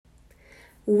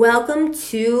Welcome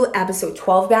to episode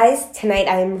 12, guys. Tonight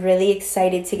I am really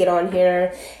excited to get on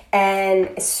here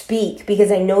and speak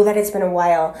because I know that it's been a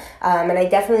while. And I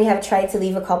definitely have tried to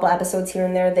leave a couple episodes here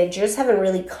and there. They just haven't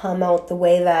really come out the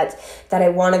way that I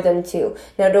wanted them to.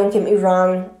 Now, don't get me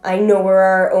wrong. I know we're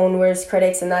our own worst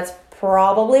critics, and that's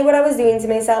probably what I was doing to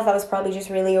myself. I was probably just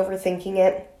really overthinking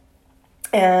it.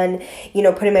 And,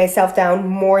 putting myself down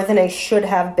more than I should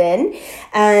have been.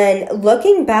 And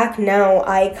looking back now,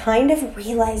 I kind of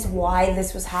realized why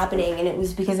this was happening. And it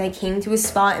was because I came to a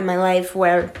spot in my life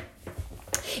where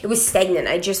it was stagnant.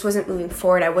 I just wasn't moving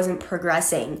forward. I wasn't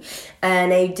progressing.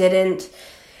 And I didn't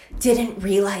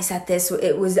realize that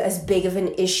it was as big of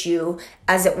an issue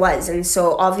as it was. And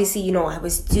so obviously, I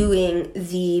was doing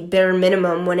the bare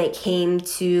minimum when it came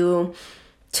to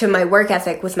my work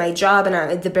ethic with my job,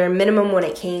 and the bare minimum when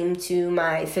it came to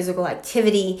my physical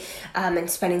activity, and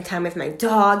spending time with my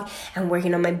dog and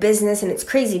working on my business. And it's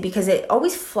crazy because it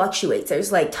always fluctuates.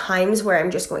 There's times where I'm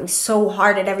just going so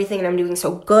hard at everything and I'm doing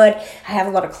so good. I have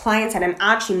a lot of clients and I'm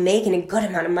actually making a good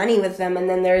amount of money with them. And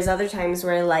then there's other times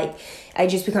where I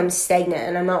just become stagnant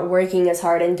and I'm not working as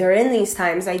hard. And during these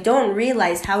times, I don't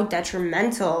realize how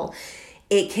detrimental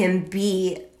it can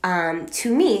be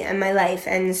to me and my life.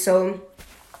 And so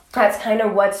that's kind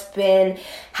of what's been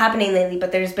happening lately.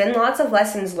 But there's been lots of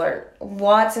lessons learned.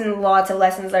 Lots and lots of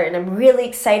lessons learned. And I'm really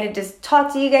excited to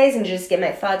talk to you guys and just get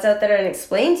my thoughts out there and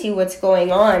explain to you what's going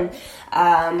on.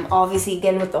 Obviously,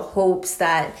 again, with the hopes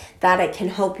that I can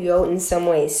help you out in some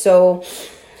way. So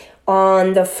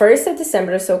on the 1st of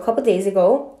December, so a couple days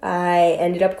ago, I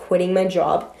ended up quitting my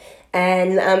job.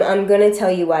 And I'm going to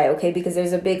tell you why, okay? Because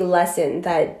there's a big lesson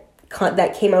that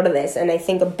came out of this. And I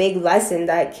think a big lesson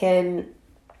that can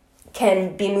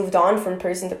be moved on from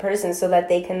person to person so that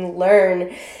they can learn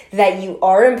that you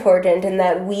are important and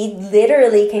that we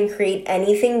literally can create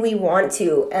anything we want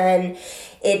to. And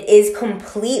it is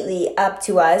completely up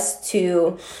to us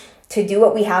to do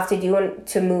what we have to do and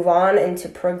to move on and to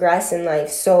progress in life.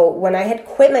 So when I had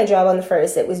quit my job on the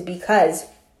 1st, it was because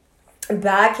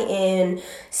back in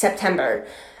September,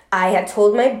 I had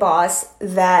told my boss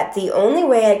that the only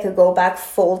way I could go back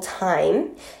full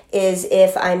time is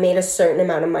if I made a certain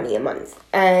amount of money a month.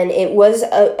 And it was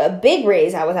a big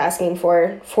raise I was asking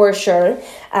for sure.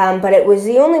 But it was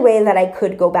the only way that I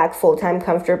could go back full time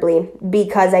comfortably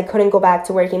because I couldn't go back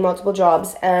to working multiple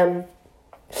jobs.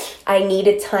 I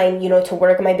needed time, to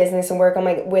work on my business and work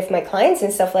with my clients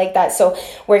and stuff like that. So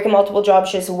working multiple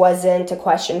jobs just wasn't a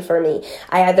question for me.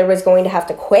 I either was going to have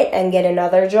to quit and get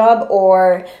another job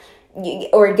or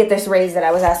get this raise that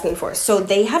I was asking for. So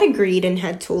they had agreed and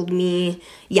had told me,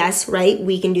 yes, right,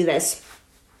 we can do this.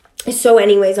 So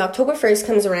anyways, October 1st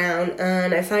comes around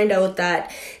and I find out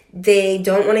that they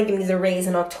don't want to give me the raise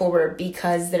in October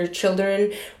because their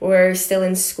children were still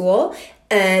in school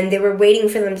and they were waiting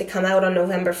for them to come out on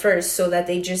November 1st so that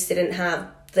they just didn't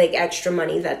have extra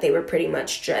money that they were pretty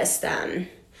much just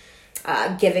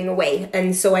giving away.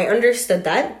 And so I understood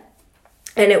that.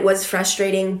 And it was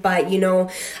frustrating, but,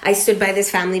 I stood by this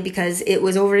family because it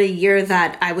was over a year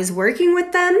that I was working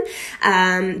with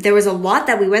them. There was a lot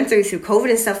that we went through COVID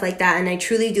and stuff like that, and I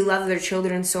truly do love their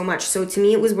children so much. So to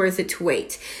me, it was worth it to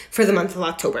wait for the month of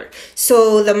October.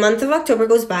 So the month of October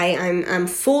goes by. I'm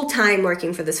full-time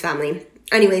working for this family.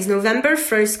 Anyways, November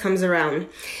 1st comes around,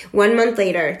 1 month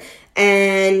later,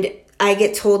 and I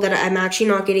get told that I'm actually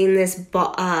not getting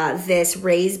this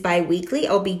raise bi-weekly.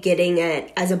 I'll be getting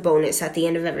it as a bonus at the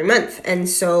end of every month. And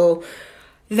so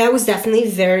that was definitely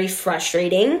very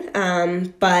frustrating.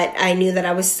 But I knew that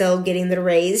I was still getting the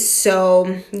raise. So,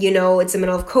 it's the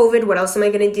middle of COVID. What else am I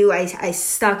going to do? I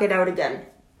stuck it out again.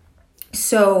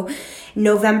 So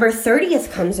November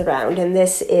 30th comes around, and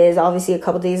this is obviously a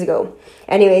couple days ago.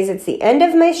 Anyways, it's the end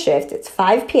of my shift. It's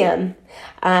 5 p.m.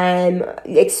 I'm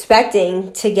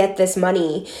expecting to get this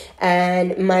money,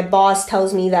 and my boss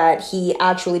tells me that he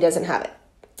actually doesn't have it.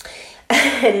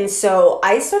 And so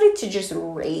I started to just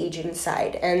rage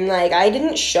inside, and I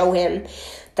didn't show him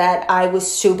that I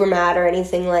was super mad or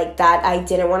anything like that. I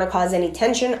didn't want to cause any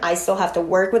tension. I still have to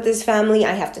work with this family.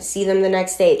 I have to see them the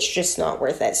next day. It's just not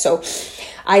worth it. So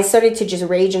I started to just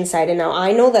rage inside. And now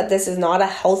I know that this is not a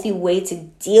healthy way to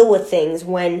deal with things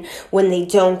when they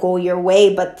don't go your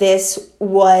way. But this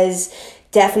was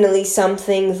definitely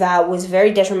something that was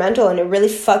very detrimental, and it really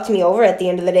fucked me over at the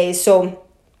end of the day. So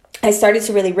I started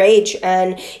to really rage,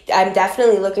 and I'm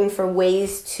definitely looking for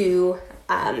ways to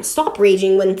stop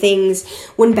raging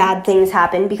when bad things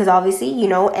happen, because obviously, you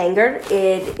know, anger,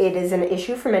 it is an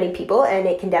issue for many people, and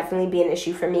it can definitely be an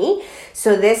issue for me.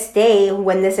 So this day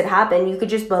when this had happened, you could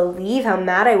just believe how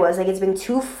mad I was. Like, it's been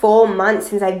 2 full months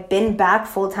since I've been back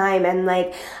full time, and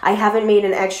like I haven't made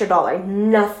an extra dollar,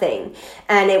 nothing.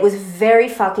 And it was very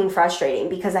fucking frustrating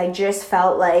because I just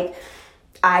felt like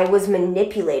I was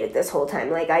manipulated this whole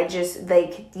time. Like, I just,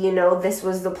 like, you know, this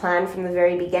was the plan from the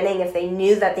very beginning. If they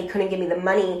knew that they couldn't give me the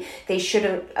money, they should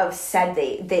have said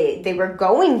they were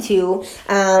going to,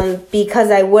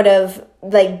 because I would have,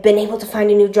 like, been able to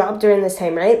find a new job during this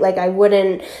time, right? Like,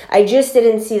 I just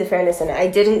didn't see the fairness in it. I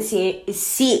didn't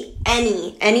see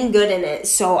any good in it.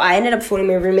 So I ended up phoning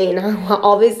my roommate, and I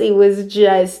obviously was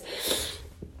just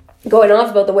going off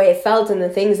about the way it felt and the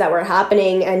things that were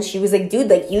happening. And she was like,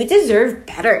 dude, like, you deserve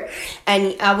better.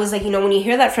 And I was like, you know, when you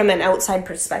hear that from an outside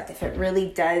perspective, it really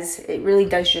does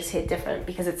just hit different,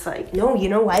 because it's like, no, you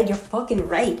know what, you're fucking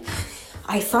right.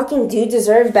 I fucking do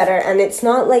deserve better. And it's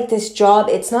not like this job,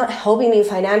 it's not helping me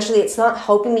financially, it's not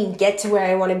helping me get to where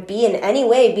I want to be in any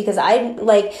way, because I,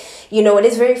 like, you know, it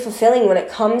is very fulfilling when it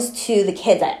comes to the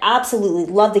kids. I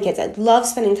absolutely love the kids. I love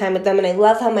spending time with them, and I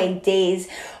love how my days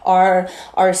are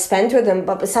spent with them.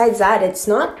 But besides that, it's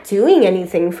not doing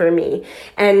anything for me.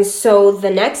 And so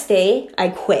the next day I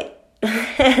quit.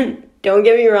 And don't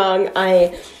get me wrong,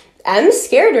 I am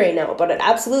scared right now about it,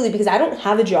 absolutely, because I don't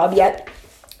have a job yet.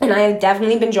 And I have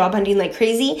definitely been job hunting like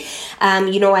crazy.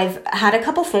 You know, I've had a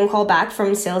couple phone call back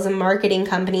from sales and marketing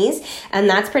companies, and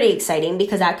that's pretty exciting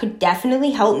because that could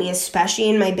definitely help me, especially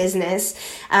in my business.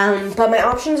 But my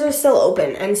options are still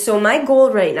open. And so my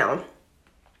goal right now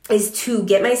is to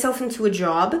get myself into a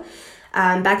job,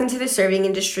 back into the serving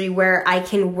industry, where I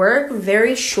can work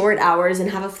very short hours and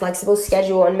have a flexible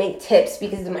schedule and make tips,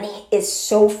 because the money is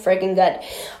so freaking good.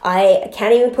 I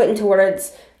can't even put into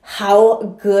words how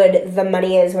good the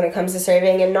money is when it comes to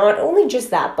serving. And not only just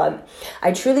that, but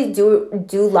I truly do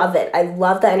love it. I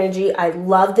love the energy. I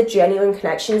love the genuine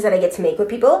connections that I get to make with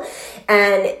people.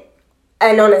 And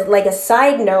on a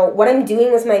side note, what I'm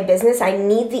doing with my business, I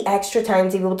need the extra time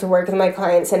to be able to work with my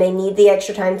clients, and I need the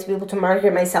extra time to be able to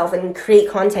market myself and create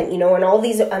content, you know, and all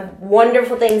these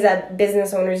wonderful things that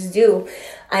business owners do.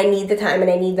 I need the time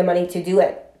and I need the money to do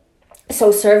it.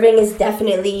 So serving is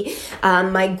definitely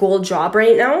my goal job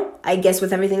right now. I guess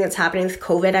with everything that's happening with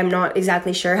COVID, I'm not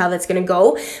exactly sure how that's going to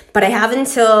go. But I have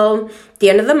until the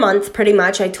end of the month, pretty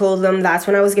much. I told them that's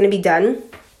when I was going to be done.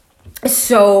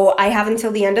 So I have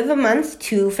until the end of the month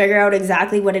to figure out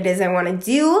exactly what it is I want to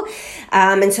do.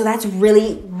 And so that's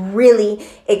really, really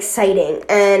exciting.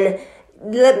 And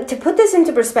to put this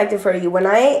into perspective for you, when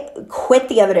I quit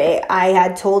the other day, I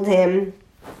had told him,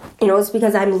 you know, it's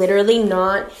because I'm literally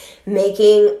not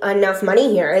making enough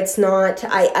money here. It's not,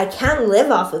 I can't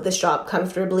live off of this job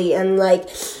comfortably. And like,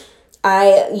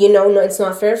 it's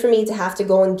not fair for me to have to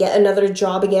go and get another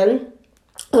job again.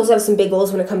 I also have some big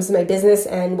goals when it comes to my business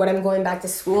and what I'm going back to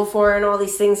school for and all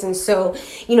these things. And so,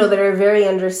 you know, that are very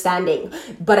understanding.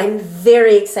 But I'm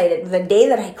very excited. The day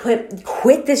that I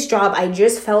quit this job, I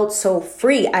just felt so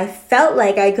free. I felt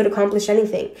like I could accomplish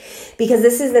anything. Because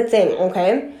this is the thing,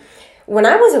 okay? When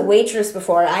I was a waitress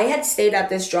before, I had stayed at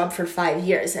this job for 5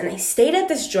 years, and I stayed at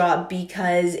this job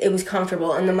because it was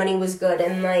comfortable and the money was good.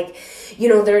 And like, you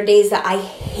know, there are days that I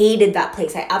hated that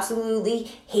place. I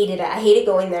absolutely hated it. I hated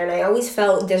going there, and I always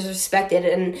felt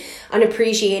disrespected and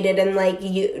unappreciated. And like,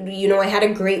 you know, I had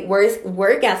a great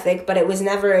work ethic, but it was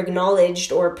never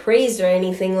acknowledged or praised or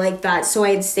anything like that. So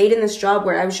I had stayed in this job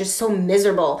where I was just so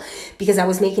miserable because I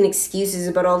was making excuses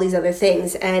about all these other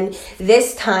things. And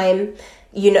this time,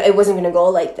 you know, it wasn't going to go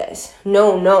like this.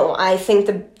 No. I think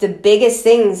the biggest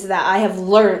things that I have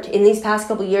learned in these past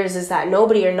couple years is that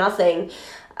nobody or nothing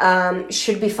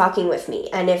should be fucking with me.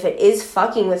 And if it is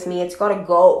fucking with me, it's got to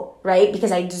go, right?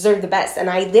 Because I deserve the best. And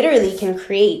I literally can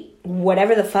create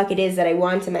whatever the fuck it is that I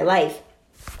want in my life.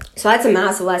 So that's a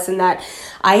massive lesson that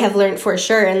I have learned for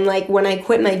sure. And like, when I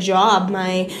quit my job,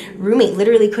 my roommate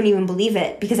literally couldn't even believe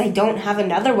it, because I don't have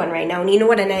another one right now. And you know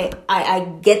what? And I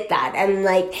get that. And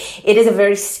like, it is a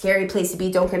very scary place to be.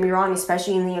 Don't get me wrong,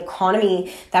 especially in the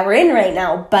economy that we're in right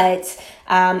now. But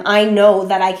I know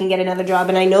that I can get another job,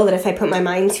 and I know that if I put my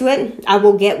mind to it, I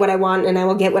will get what I want and I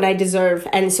will get what I deserve.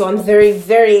 And so I'm very,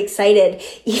 very excited.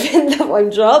 Even though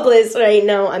I'm jobless right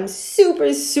now, I'm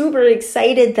super, super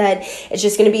excited that it's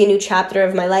just going to be a new chapter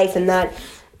of my life, and that,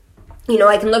 you know,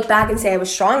 I can look back and say I was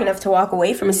strong enough to walk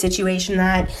away from a situation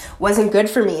that wasn't good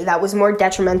for me, that was more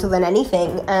detrimental than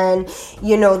anything. And,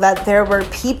 you know, that there were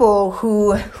people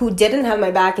who didn't have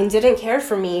my back and didn't care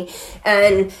for me,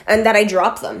 and that I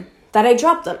dropped them. that I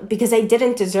dropped them because I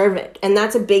didn't deserve it. And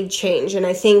that's a big change. And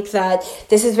I think that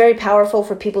this is very powerful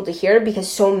for people to hear,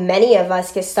 because so many of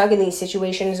us get stuck in these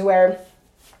situations where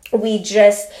we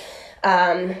just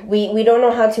we don't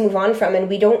know how to move on from, and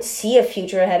we don't see a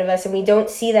future ahead of us, and we don't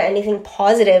see that anything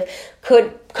positive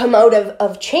could come out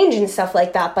of change and stuff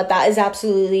like that. But that is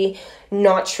absolutely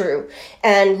not true.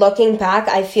 And looking back,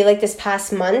 I feel like this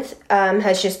past month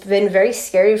has just been very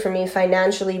scary for me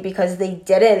financially, because they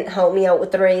didn't help me out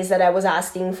with the raise that I was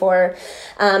asking for,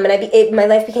 and my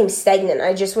life became stagnant.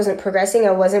 I just wasn't progressing.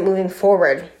 I wasn't moving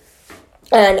forward.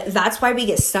 And that's why we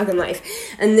get stuck in life.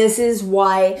 And this is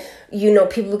why,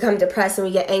 people become depressed and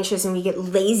we get anxious and we get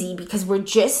lazy, because we're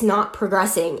just not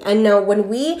progressing. And now when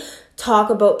we talk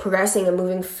about progressing and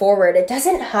moving forward, it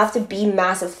doesn't have to be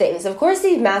massive things. Of course,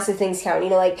 these massive things count,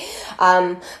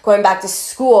 going back to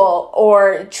school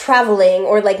or traveling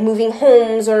or like moving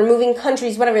homes or moving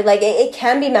countries, whatever. Like it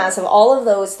can be massive. All of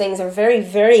those things are very,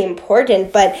 very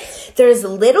important. But there's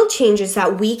little changes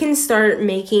that we can start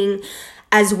making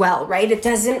as well, right? It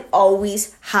doesn't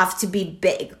always have to be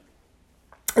big.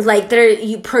 Like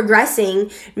progressing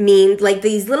means, like,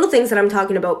 these little things that I'm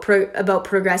talking about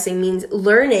progressing means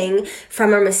learning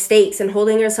from our mistakes and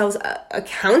holding ourselves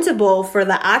accountable for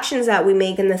the actions that we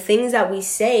make and the things that we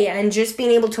say, and just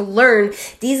being able to learn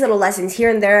these little lessons here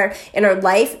and there in our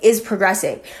life is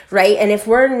progressing, right? And if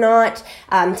we're not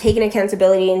taking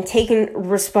accountability and taking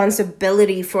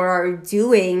responsibility for our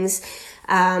doings,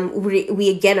 we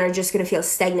again are just going to feel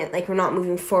stagnant, like we're not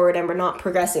moving forward and we're not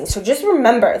progressing. So just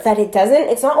remember that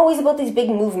it's not always about these big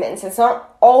movements. It's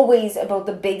not always about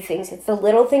the big things. It's the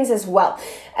little things as well.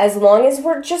 As long as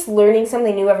we're just learning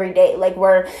something new every day, like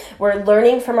we're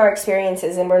learning from our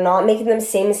experiences and we're not making the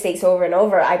same mistakes over and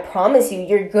over, I promise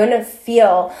you're going to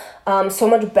feel so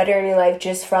much better in your life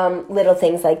just from little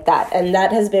things like that. And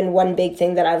that has been one big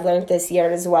thing that I've learned this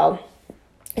year as well,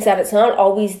 is that it's not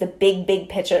always the big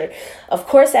picture. Of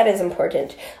course, that is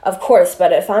important. Of course.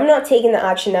 But if I'm not taking the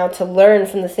action now to learn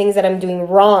from the things that I'm doing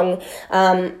wrong,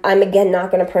 I'm again not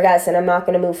going to progress and I'm not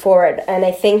going to move forward. And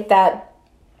I think that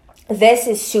this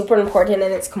is super important,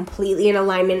 and it's completely in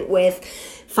alignment with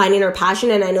finding our passion.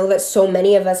 And I know that so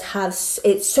many of us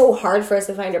it's so hard for us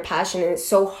to find our passion, and it's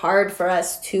so hard for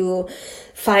us to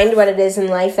find what it is in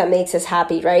life that makes us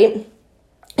happy, right?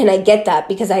 And I get that,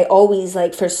 because I always,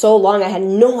 for so long, I had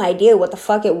no idea what the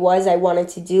fuck it was I wanted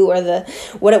to do, or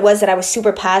what it was that I was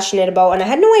super passionate about. And I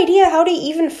had no idea how to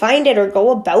even find it or go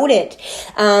about it.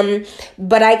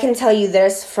 But I can tell you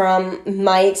this from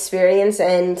my experience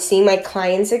and seeing my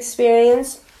clients'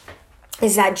 experience,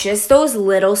 is that just those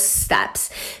little steps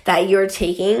that you're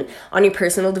taking on your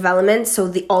personal development.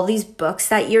 So all these books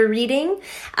that you're reading,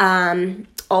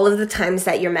 all of the times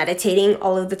that you're meditating,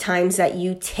 all of the times that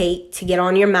you take to get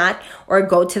on your mat or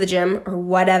go to the gym or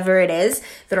whatever it is,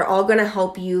 that are all going to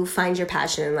help you find your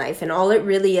passion in life. And all it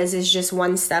really is just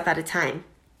one step at a time.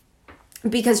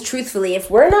 Because truthfully,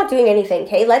 if we're not doing anything,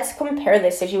 okay, let's compare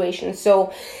this situation.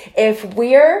 So if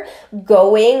we're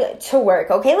going to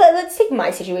work, okay, let's take my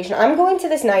situation. I'm going to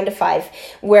this 9 to 5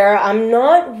 where I'm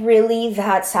not really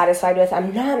that satisfied with.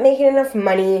 I'm not making enough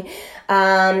money.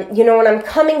 When I'm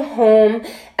coming home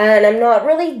and I'm not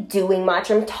really doing much.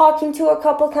 I'm talking to a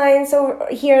couple clients over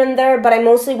here and there, but I'm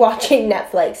mostly watching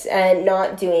Netflix and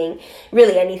not doing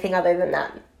really anything other than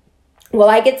that. Well,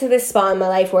 I get to this spot in my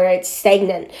life where it's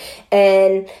stagnant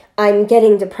and I'm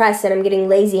getting depressed and I'm getting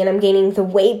lazy and I'm gaining the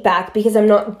weight back because I'm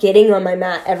not getting on my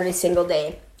mat every single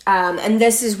day. And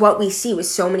this is what we see with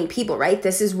so many people, right?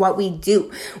 This is what we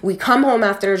do. We come home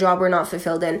after a job we're not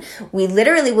fulfilled in. We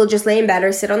literally will just lay in bed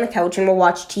or sit on the couch and we'll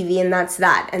watch TV, and that's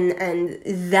that. And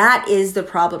that is the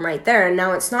problem right there. And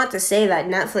now it's not to say that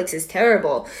Netflix is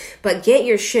terrible, but get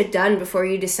your shit done before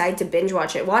you decide to binge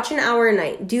watch it. Watch an hour a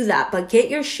night, do that, but get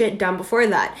your shit done before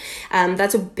that.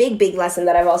 That's a big lesson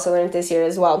that I've also learned this year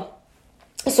as well.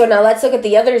 So now let's look at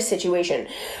the other situation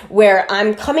where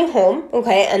I'm coming home,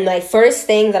 okay, and my first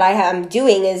thing that I'm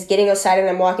doing is getting outside and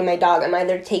I'm walking my dog. I'm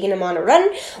either taking him on a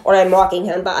run or I'm walking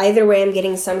him, but either way I'm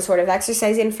getting some sort of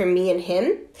exercise in for me and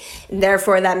him.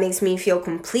 Therefore, that makes me feel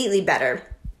completely better.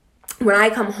 When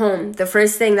I come home, the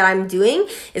first thing that I'm doing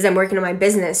is I'm working on my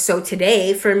business. So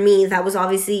today, for me, that was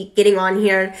obviously getting on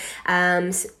here,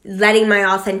 letting my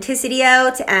authenticity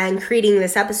out and creating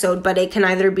this episode. But it can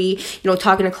either be,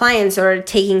 talking to clients or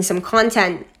taking some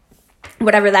content,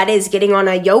 whatever that is, getting on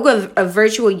a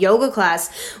virtual yoga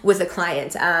class with a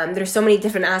client. There's so many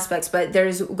different aspects, but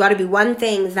there's got to be one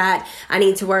thing that I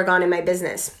need to work on in my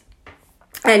business.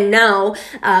 And now,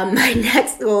 my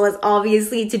next goal is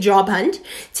obviously to job hunt,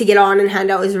 to get on and hand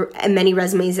out as many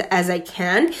resumes as I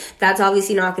can. That's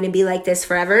obviously not going to be like this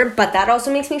forever, but that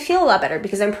also makes me feel a lot better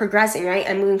because I'm progressing, right?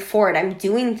 I'm moving forward. I'm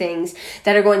doing things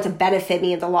that are going to benefit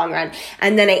me in the long run.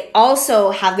 And then I also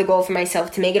have the goal for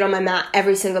myself to make it on my mat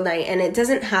every single night. And it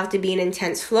doesn't have to be an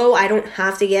intense flow. I don't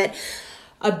have to get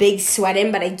a big sweat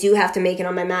in, but I do have to make it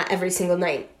on my mat every single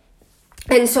night.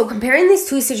 And so comparing these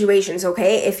two situations,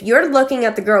 okay, if you're looking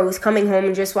at the girl who's coming home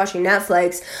and just watching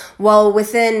Netflix, well,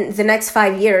 within the next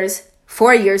 5 years,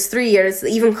 4 years, 3 years,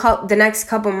 even the next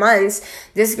couple months,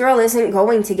 this girl isn't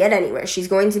going to get anywhere. She's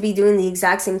going to be doing the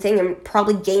exact same thing and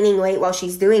probably gaining weight while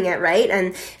she's doing it, right?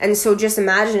 And so just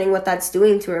imagining what that's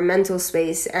doing to her mental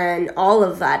space and all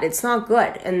of that, it's not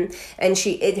good. And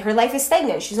her life is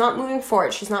stagnant. She's not moving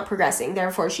forward. She's not progressing.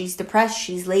 Therefore, she's depressed.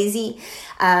 She's lazy.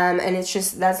 And it's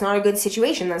just, that's not a good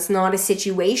situation. That's not a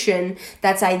situation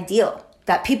that's ideal,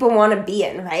 that people want to be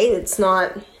in, right? It's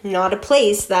not a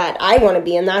place that I want to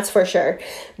be in, that's for sure.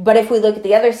 But if we look at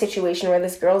the other situation where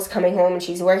this girl's coming home and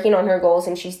she's working on her goals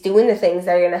and she's doing the things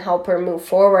that are going to help her move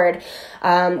forward,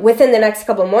 within the next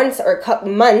couple months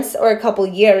or a couple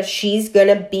years, she's going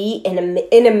to be in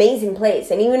an amazing place.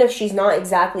 And even if she's not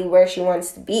exactly where she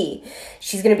wants to be,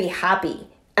 she's going to be happy.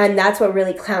 And that's what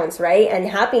really counts, right? And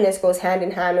happiness goes hand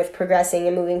in hand with progressing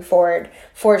and moving forward,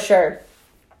 for sure.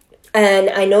 And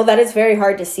I know that it's very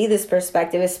hard to see this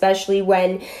perspective, especially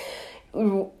when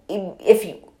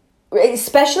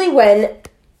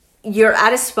you're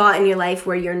at a spot in your life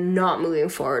where you're not moving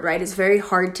forward, right? It's very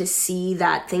hard to see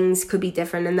that things could be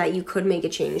different and that you could make a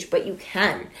change, but you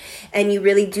can. And you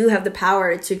really do have the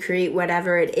power to create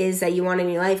whatever it is that you want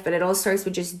in your life, but it all starts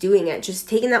with just doing it, just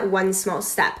taking that one small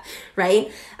step,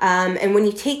 right? And when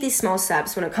you take these small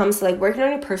steps, when it comes to like working on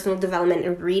your personal development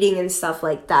and reading and stuff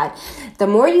like that, the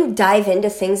more you dive into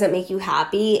things that make you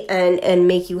happy and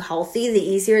make you healthy, the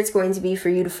easier it's going to be for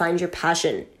you to find your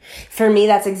passion. For me,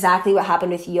 that's exactly what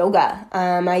happened with yoga.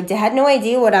 I had no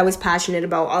idea what I was passionate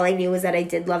about. All I knew was that I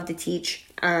did love to teach.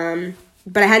 But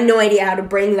I had no idea how to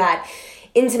bring that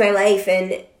into my life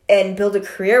and build a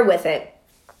career with it.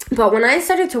 But when I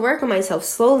started to work on myself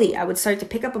slowly, I would start to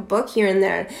pick up a book here and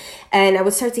there, and I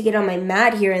would start to get on my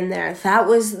mat here and there. That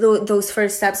was those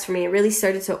first steps for me. It really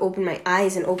started to open my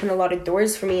eyes and open a lot of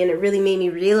doors for me, and it really made me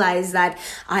realize that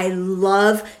I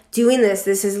love doing this.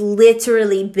 This has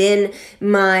literally been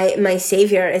my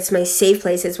savior. It's my safe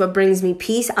place. It's what brings me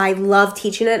peace. I love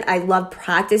teaching it. I love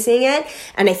practicing it,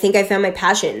 and I think I found my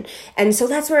passion. And so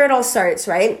that's where it all starts,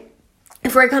 right?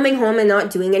 If we're coming home and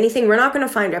not doing anything, we're not going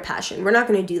to find our passion. We're not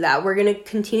going to do that. We're going to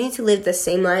continue to live the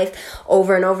same life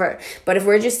over and over. But if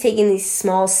we're just taking these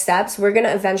small steps, we're going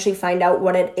to eventually find out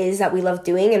what it is that we love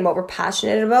doing and what we're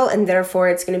passionate about. And therefore,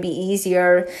 it's going to be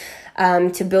easier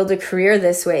to build a career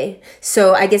this way.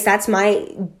 So I guess that's my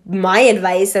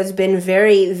advice that's been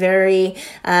very, very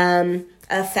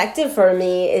effective for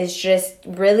me, is just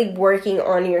really working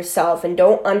on yourself, and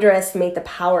don't underestimate the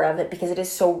power of it, because it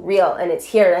is so real and it's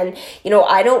here. And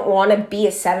I don't want to be a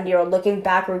 70-year-old looking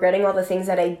back regretting all the things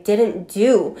that I didn't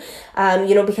do,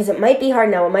 because it might be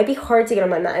hard now. It might be hard to get on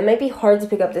my mat. It might be hard to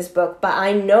pick up this book, but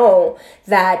I know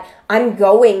that I'm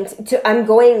going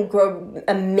to grow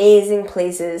amazing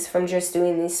places from just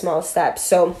doing these small steps.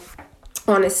 So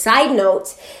on a side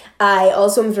note, I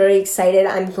also am very excited.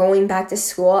 I'm going back to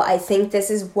school. I think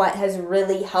this is what has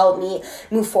really helped me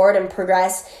move forward and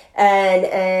progress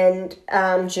and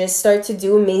just start to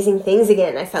do amazing things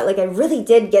again. I felt like I really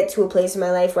did get to a place in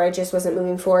my life where I just wasn't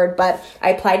moving forward, but I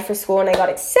applied for school and I got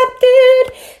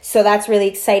accepted. So that's really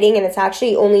exciting. And it's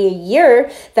actually only a year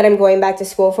that I'm going back to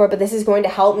school for, but this is going to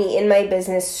help me in my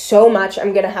business so much.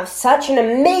 I'm going to have such an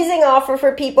amazing offer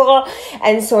for people.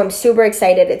 And so I'm super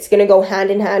excited. It's going to go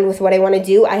hand in hand with what I want to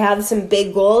do. I have some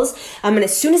big goals. And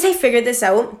as soon as I figure this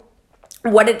out,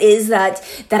 what it is that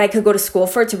I could go to school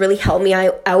for to really help me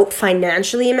out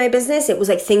financially in my business, it was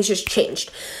like things just changed.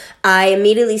 I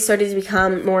immediately started to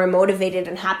become more motivated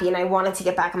and happy, and I wanted to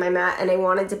get back on my mat, and I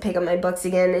wanted to pick up my books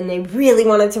again, and I really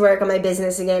wanted to work on my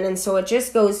business again. And so it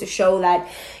just goes to show that,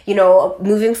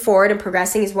 moving forward and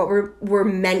progressing is what we're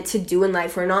meant to do in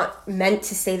life. We're not meant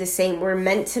to stay the same. We're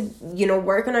meant to,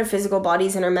 work on our physical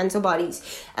bodies and our mental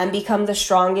bodies and become the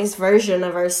strongest version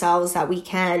of ourselves that we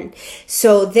can.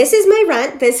 So this is my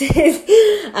rant. This is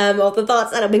all the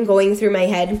thoughts that have been going through my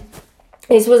head.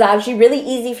 This was actually really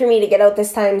easy for me to get out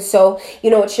this time. So,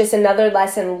 it's just another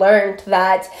lesson learned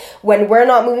that when we're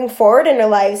not moving forward in our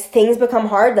lives, things become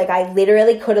hard. Like, I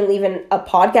literally couldn't leave a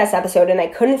podcast episode, and I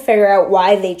couldn't figure out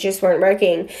why they just weren't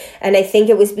working. And I think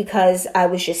it was because I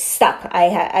was just stuck.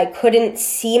 I couldn't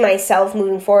see myself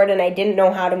moving forward, and I didn't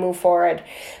know how to move forward.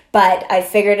 But I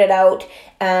figured it out,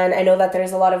 and I know that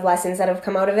there's a lot of lessons that have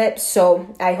come out of it. So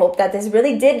I hope that this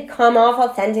really did come off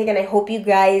authentic, and I hope you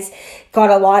guys got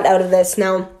a lot out of this.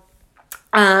 Now,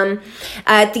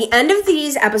 at the end of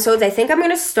these episodes, I think I'm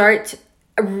going to start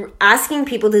asking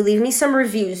people to leave me some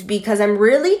reviews, because I'm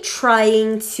really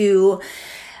trying to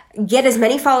get as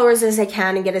many followers as I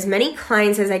can and get as many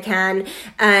clients as I can,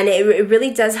 and it really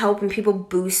does help when people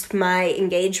boost my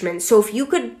engagement. So if you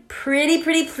could pretty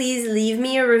please leave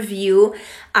me a review,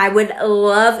 I would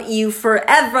love you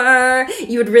forever.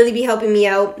 You would really be helping me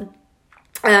out.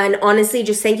 And honestly,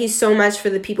 just thank you so much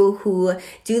for the people who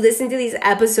do listen to these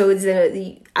episodes.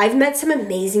 I've met some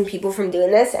amazing people from doing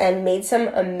this and made some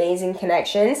amazing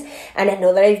connections. And I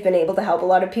know that I've been able to help a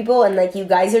lot of people. And you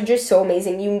guys are just so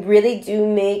amazing. You really do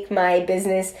make my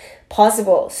business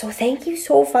possible. So thank you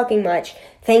so fucking much.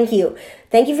 Thank you.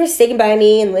 Thank you for sticking by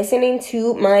me and listening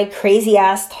to my crazy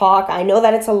ass talk. I know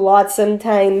that it's a lot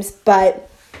sometimes, but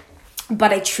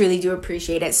I truly do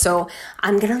appreciate it. So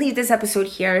I'm going to leave this episode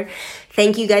here.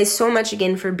 Thank you guys so much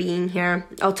again for being here.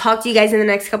 I'll talk to you guys in the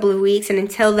next couple of weeks. And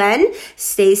until then,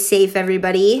 stay safe,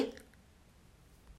 everybody.